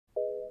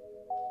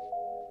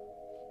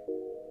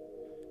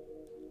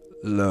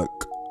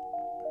Look,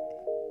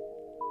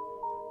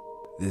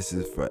 this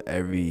is for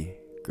every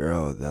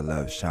girl that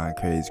loves Sean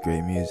Craig's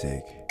great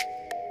music.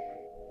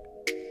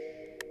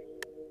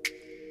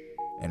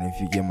 And if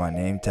you get my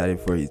name tatted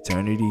for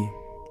eternity,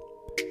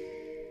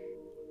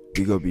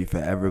 we gon' be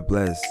forever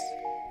blessed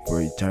for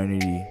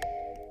eternity.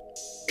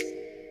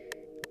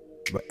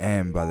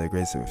 And by the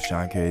grace of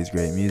Sean Craig's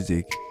great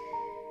music,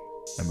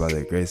 and by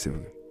the grace of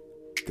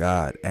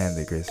God and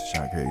the grace of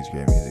Sean Craig's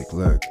great music.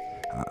 Look,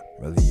 I'm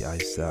really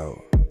iced out.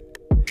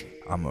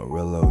 I'm a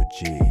real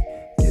OG.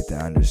 Get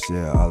that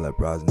understood. All the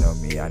bros know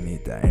me. I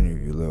need that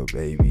interview, little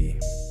baby.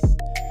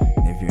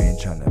 And if you ain't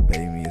tryna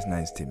pay me, it's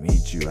nice to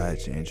meet you. I had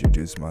to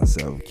introduce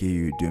myself. Can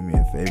you do me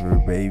a favor,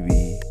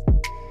 baby?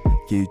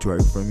 Can you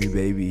twerk for me,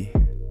 baby?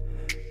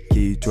 Can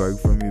you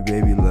twerk for me,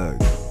 baby?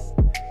 Look,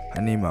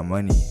 I need my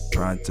money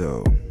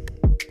pronto.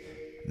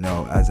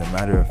 No, as a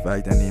matter of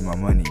fact, I need my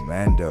money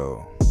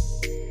mando.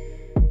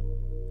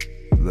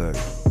 Look,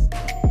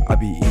 I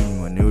be eating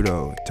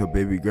menudo till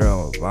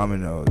Babygirl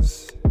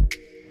vominos.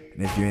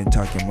 And if you ain't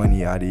talking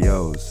money,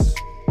 adios.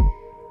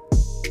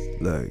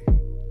 Look,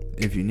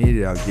 if you need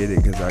it, I'll get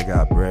it, cause I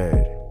got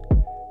bread.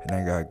 And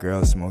I got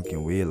girls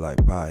smoking weed like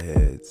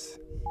potheads.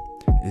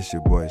 It's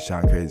your boy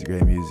Sean Craig's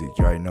great music.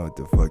 You already know what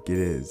the fuck it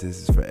is.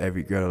 This is for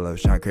every girl that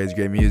loves Sean Craig's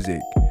great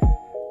music.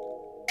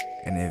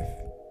 And if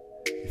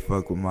you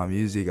fuck with my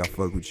music, I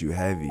fuck with you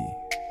heavy.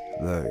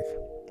 Look,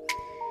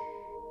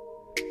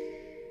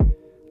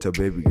 so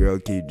baby girl,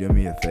 can you do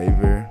me a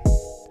favor?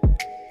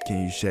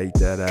 Can you shake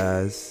that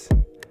ass?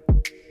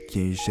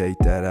 Can you shake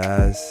that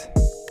ass?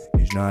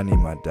 You know I need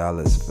my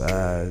dollars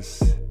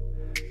fast.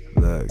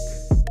 Look,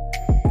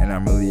 and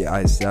I'm really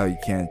iced out. You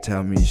can't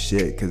tell me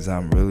shit, cause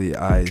I'm really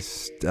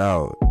iced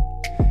out.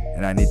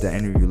 And I need that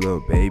interview,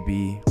 little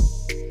baby.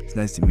 It's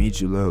nice to meet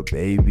you, little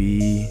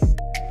baby.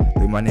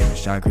 Look, my name is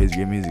Sean Craig's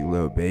great music,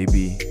 little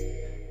baby.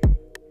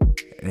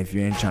 And if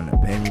you ain't trying to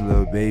pay me,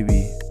 little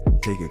baby,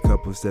 take a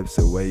couple steps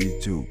away,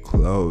 you too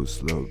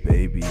close, little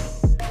baby.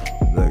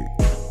 Look,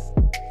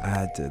 I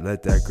had to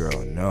let that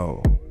girl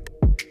know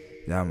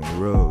that I'm a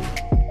real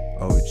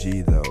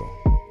OG though.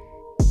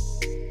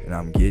 And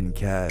I'm getting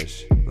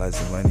cash,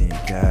 lots of money in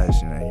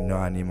cash, and you know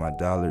I need my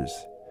dollars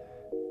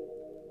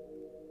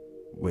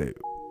with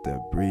the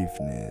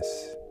briefness.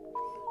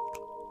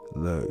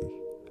 Look,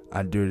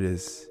 I do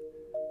this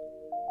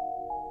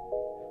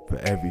for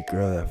every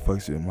girl that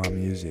fucks with my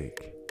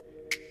music.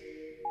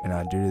 And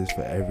I do this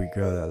for every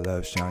girl that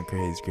loves Sean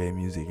Craig's great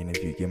music. And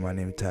if you get my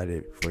name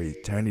tatted for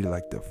eternity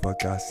like the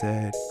fuck I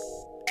said,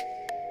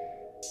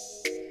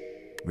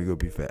 we gon'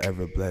 be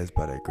forever blessed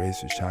by the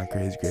grace of Sean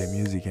Craig's great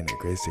music and the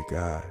grace of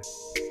God.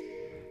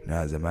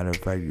 Now, as a matter of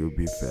fact, you'll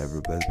be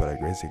forever blessed by the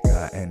grace of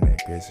God and the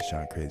grace of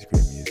Sean Craig's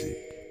great music.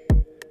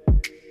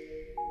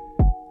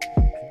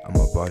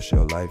 I'ma boss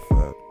your life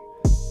up.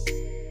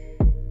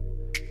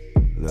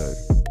 Look,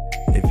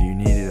 if you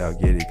need it, I'll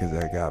get it, cause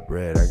I got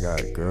bread. I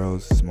got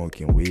girls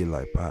smoking weed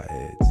like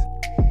potheads.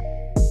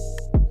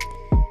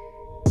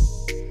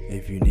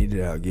 If you need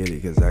it, I'll get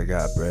it, cause I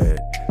got bread.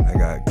 I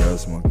got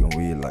girls smoking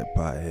weed like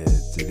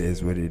potheads. It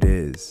is what it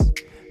is,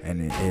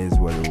 and it is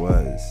what it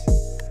was.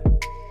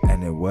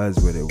 And it was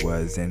what it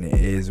was, and it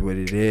is what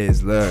it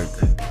is. Look,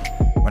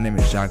 my name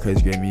is Sean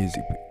Craig's great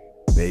music,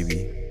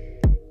 baby.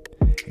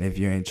 And if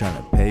you ain't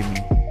trying to pay me,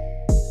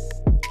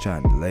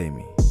 trying to delay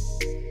me.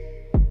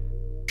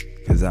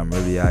 Cause I'm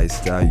really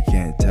iced out. You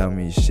can't tell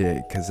me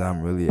shit, cause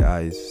I'm really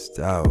iced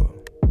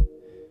out.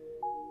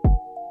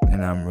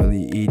 And I'm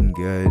really eating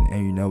good,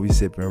 and you know we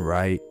sipping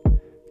right.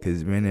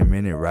 Cause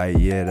minute right,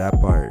 yeah, that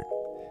part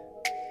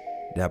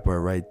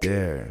right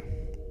there.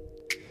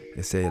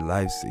 They say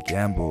life's a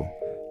gamble,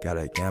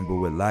 gotta gamble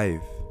with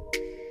life.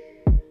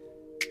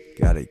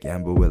 Gotta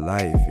gamble with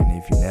life,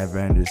 and if you never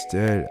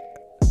understood,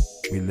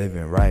 we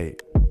living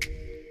right.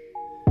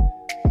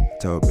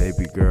 Told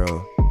baby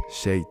girl,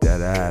 shake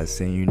that ass,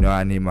 and you know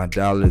I need my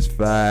dollars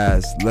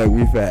fast. Look,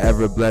 we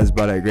forever blessed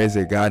by the grace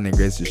of God and the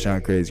grace of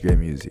Sean Craig's great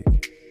music.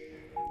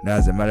 Now,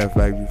 as a matter of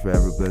fact, we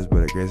forever blessed by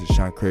the grace of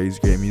Sean Craig's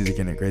great music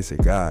and the grace of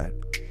God.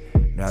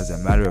 Now, as a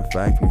matter of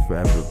fact, we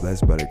forever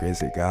blessed by the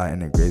grace of God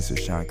and the grace of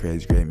Sean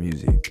Craig's great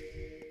music.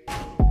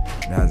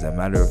 Now, as a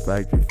matter of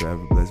fact, we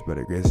forever blessed by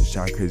the grace of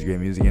Sean Craig's great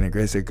music and the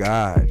grace of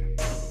God.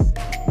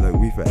 Look,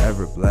 we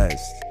forever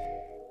blessed.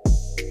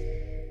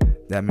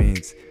 That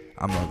means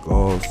I'm a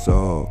gold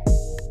soul.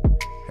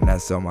 And I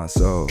sell my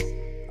soul.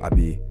 I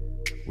be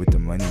with the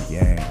money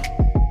gang.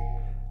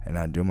 And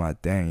I do my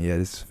thing. Yeah,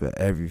 this is for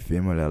every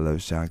female that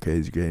loves Sean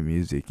Craig's great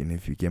music. And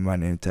if you get my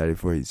name tatted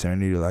for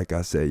eternity, like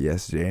I said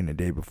yesterday and the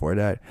day before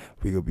that,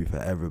 we gonna be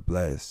forever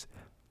blessed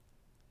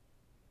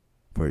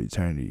for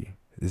eternity.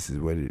 This is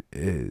what it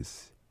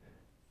is.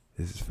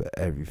 This is for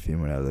every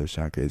female that loves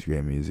Sean Craig's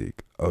great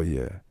music. Oh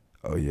yeah,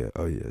 oh yeah,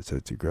 oh yeah. So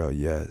to girl,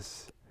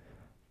 yes.